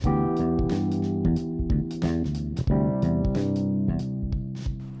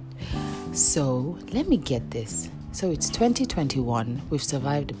So let me get this. So it's 2021. We've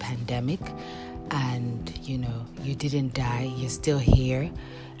survived the pandemic, and you didn't die. You're still here,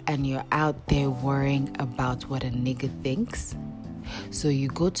 and you're out there worrying about what a nigga thinks. So you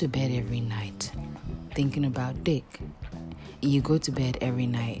go to bed every night thinking about dick. You go to bed every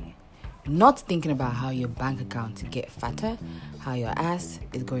night not thinking about how your bank account get fatter, how your ass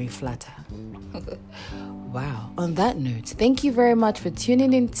is going flatter. Wow. On that note, thank you very much for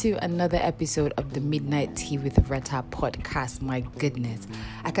tuning into another episode of the Midnight Tea with Retta podcast. My goodness,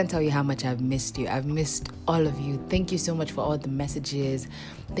 I can't tell you how much I've missed you. I've missed all of you. Thank you so much for all the messages.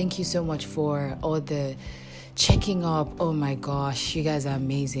 Thank you so much for all the checking up. Oh my gosh, you guys are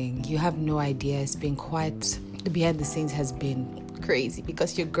amazing. You have no idea. It's been quite, the behind the scenes has been crazy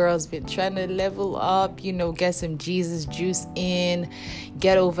because your girl's been trying to level up, get some Jesus juice in,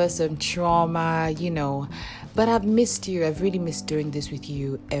 get over some trauma, but I've missed you. I've really missed doing this with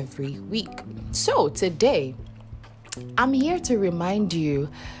you every week. So today I'm here to remind you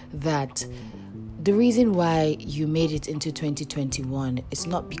that the reason why you made it into 2021 is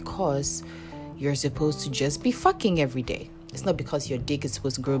not because you're supposed to just be fucking every day. It's not because your dick is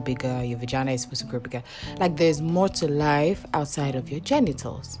supposed to grow bigger, your vagina is supposed to grow bigger. Like, there's more to life outside of your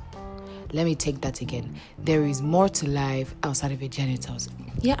genitals. Let me take that again. There is more to life outside of your genitals.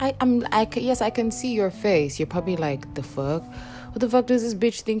 Yeah, yes, I can see your face. You're probably like, the fuck? What the fuck does this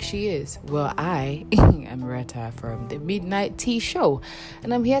bitch think she is? Well, I am Retta from the Midnight Tea Show,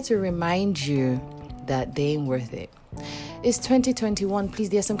 and I'm here to remind you that they ain't worth it. It's 2021. Please,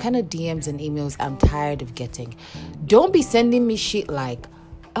 there's some kind of DMs and emails I'm tired of getting. Don't be sending me shit like,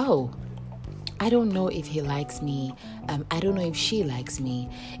 oh, I don't know if he likes me. I don't know if she likes me.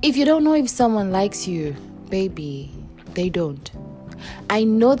 If you don't know if someone likes you, baby, they don't. I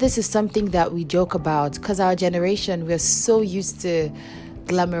know this is something that we joke about because our generation, we're so used to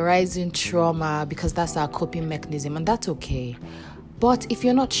glamorizing trauma because that's our coping mechanism, and that's okay. But if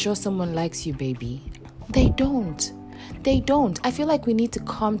you're not sure someone likes you, baby, they don't. They don't. I feel like we need to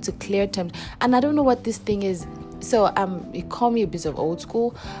come to clear terms. And I don't know what this thing is. So you call me a bit of old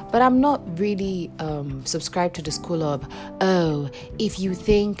school, but I'm not really subscribed to the school of, oh, if you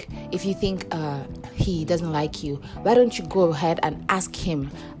think he doesn't like you, why don't you go ahead and ask him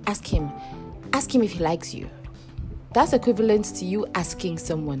if he likes you. That's equivalent to you asking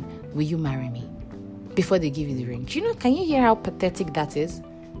someone, will you marry me, before they give you the ring. Can you hear how pathetic that is?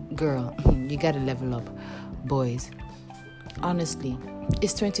 Girl, you gotta level up. Boys, honestly,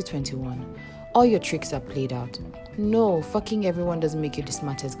 it's 2021. All your tricks are played out. No, fucking everyone doesn't make you the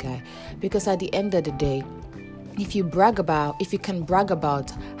smartest guy. Because at the end of the day, if you can brag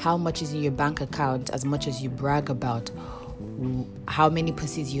about how much is in your bank account as much as you brag about how many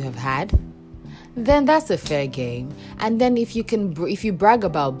pussies you have had, then that's a fair game. And then if you brag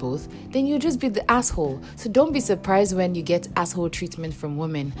about both, then you just be the asshole. So don't be surprised when you get asshole treatment from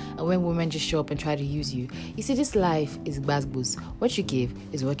women, and when women just show up and try to use you. You see, this life is basbos. What you give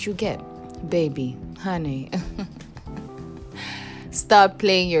is what you get. Baby, honey. Stop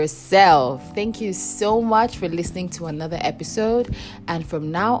playing yourself. Thank you so much for listening to another episode. And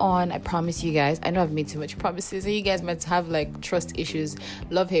from now on, I promise you guys, I know I've made too much promises and you guys might have like trust issues,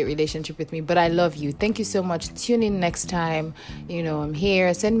 love-hate relationship with me, but I love you. Thank you so much. Tune in next time. I'm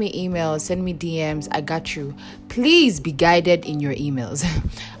here. Send me emails, send me DMs. I got you. Please be guided in your emails.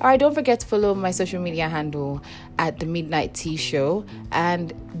 All right, don't forget to follow my social media handle at the Midnight Tea Show.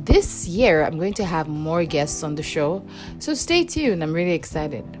 And this year, I'm going to have more guests on the show. So stay tuned. I'm really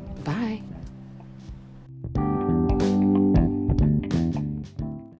excited. Bye.